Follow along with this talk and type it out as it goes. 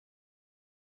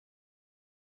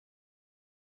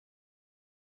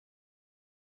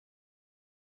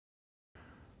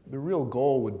the real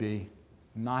goal would be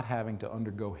not having to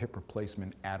undergo hip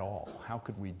replacement at all. How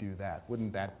could we do that?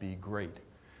 Wouldn't that be great?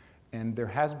 And there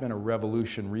has been a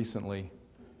revolution recently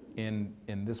in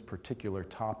this particular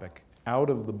topic. Out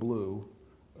of the blue,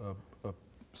 a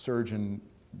surgeon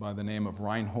by the name of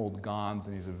Reinhold Ganz,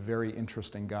 and he's a very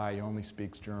interesting guy, he only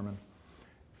speaks German,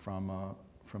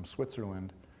 from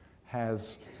Switzerland,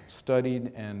 has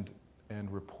studied and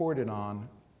reported on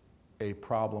a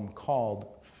problem called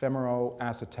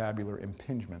femoroacetabular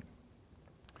impingement.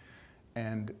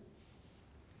 And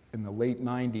in the late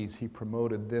 90s, he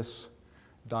promoted this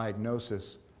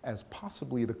diagnosis as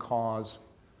possibly the cause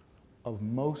of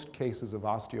most cases of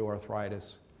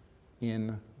osteoarthritis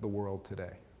in the world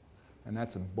today. And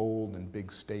that's a bold and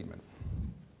big statement.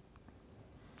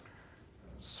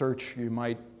 You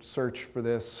might search for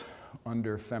this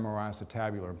under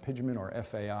femoroacetabular impingement, or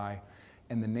FAI,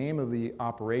 and the name of the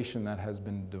operation that has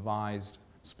been devised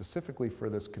specifically for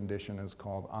this condition is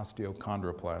called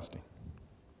osteochondral plastic.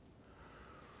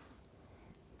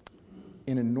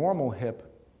 In a normal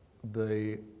hip,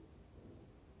 the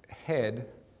head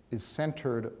is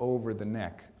centered over the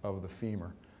neck of the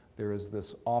femur. There is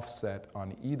this offset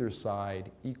on either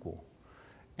side equal.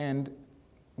 And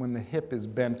when the hip is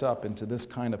bent up into this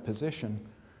kind of position,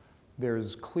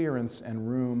 there's clearance and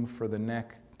room for the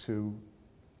neck to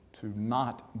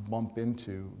not bump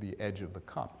into the edge of the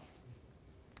cup.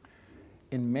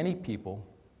 In many people,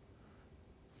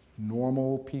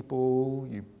 normal people,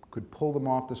 you could pull them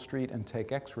off the street and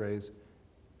take x-rays,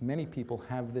 many people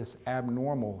have this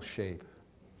abnormal shape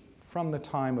from the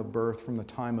time of birth, from the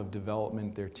time of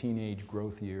development, their teenage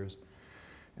growth years.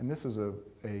 And this is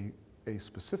a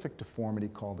specific deformity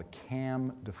called a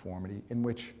cam deformity, in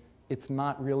which it's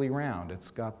not really round. It's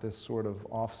got this sort of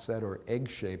offset or egg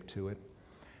shape to it.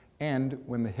 And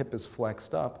when the hip is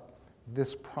flexed up,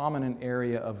 this prominent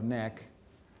area of neck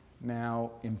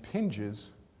now impinges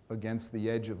against the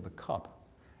edge of the cup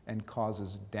and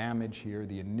causes damage here.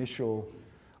 The initial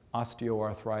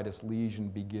osteoarthritis lesion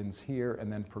begins here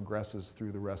and then progresses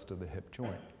through the rest of the hip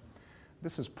joint.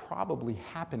 This is probably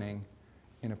happening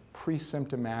in a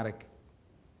pre-symptomatic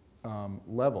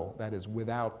level, that is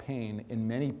without pain, in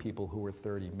many people who are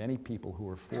 30, many people who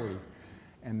are 40,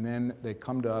 and then they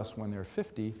come to us when they're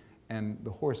 50 and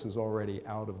the horse is already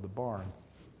out of the barn.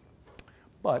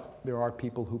 But there are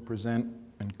people who present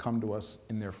and come to us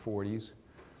in their 40s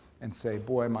and say,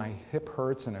 boy, my hip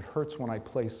hurts, and it hurts when I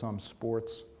play some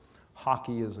sports.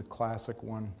 Hockey is a classic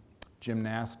one,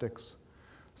 gymnastics,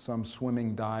 some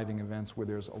swimming, diving events where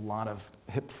there's a lot of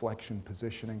hip flexion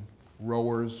positioning,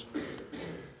 rowers.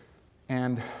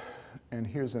 And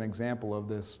here's an example of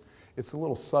this. It's a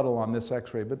little subtle on this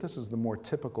x-ray, but this is the more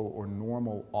typical or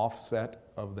normal offset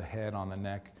of the head on the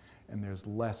neck, and there's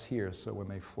less here, so when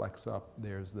they flex up,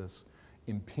 there's this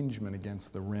impingement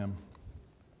against the rim.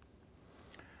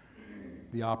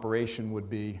 The operation would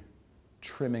be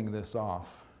trimming this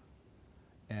off.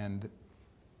 And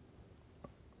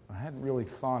I hadn't really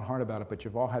thought hard about it, but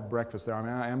you've all had breakfast there. I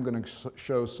mean, I am going to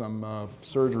show some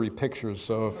surgery pictures,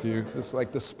 so if you, this is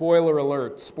like the spoiler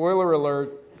alert. Spoiler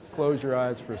alert, close your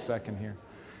eyes for a second here.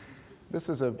 This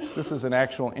is an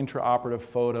actual intraoperative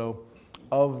photo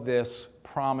of this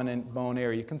prominent bone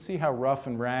area. You can see how rough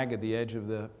and ragged the edge of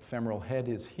the femoral head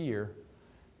is here,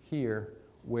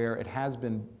 where it has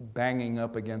been banging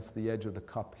up against the edge of the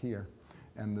cup here.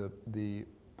 And the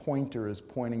pointer is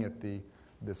pointing at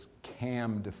this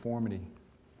cam deformity.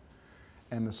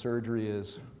 And the surgery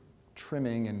is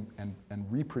trimming and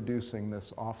reproducing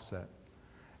this offset.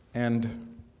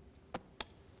 And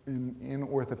in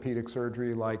orthopedic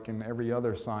surgery, like in every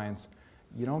other science,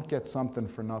 you don't get something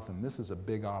for nothing. This is a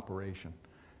big operation.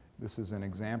 This is an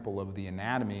example of the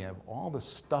anatomy of all the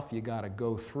stuff you got to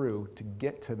go through to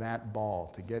get to that ball,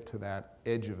 to get to that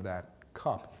edge of that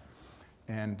cup.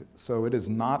 And so it is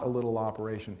not a little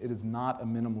operation. It is not a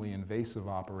minimally invasive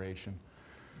operation.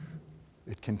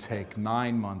 It can take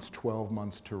 9 months, 12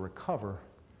 months to recover.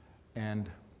 And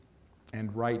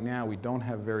right now we don't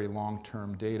have very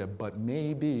long-term data, but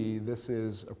maybe this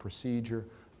is a procedure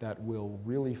that will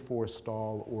really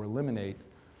forestall or eliminate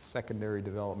secondary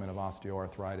development of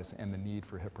osteoarthritis and the need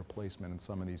for hip replacement in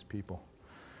some of these people.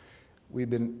 We've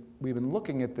been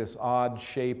looking at this odd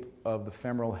shape of the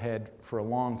femoral head for a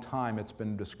long time. It's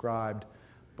been described,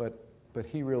 but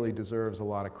he really deserves a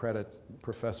lot of credit,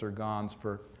 Professor Ganz,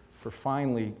 for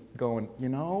finally going,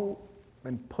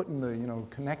 and putting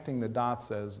connecting the dots,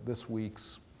 as this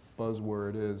week's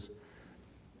buzzword is,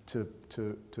 to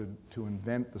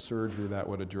invent the surgery that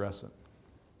would address it.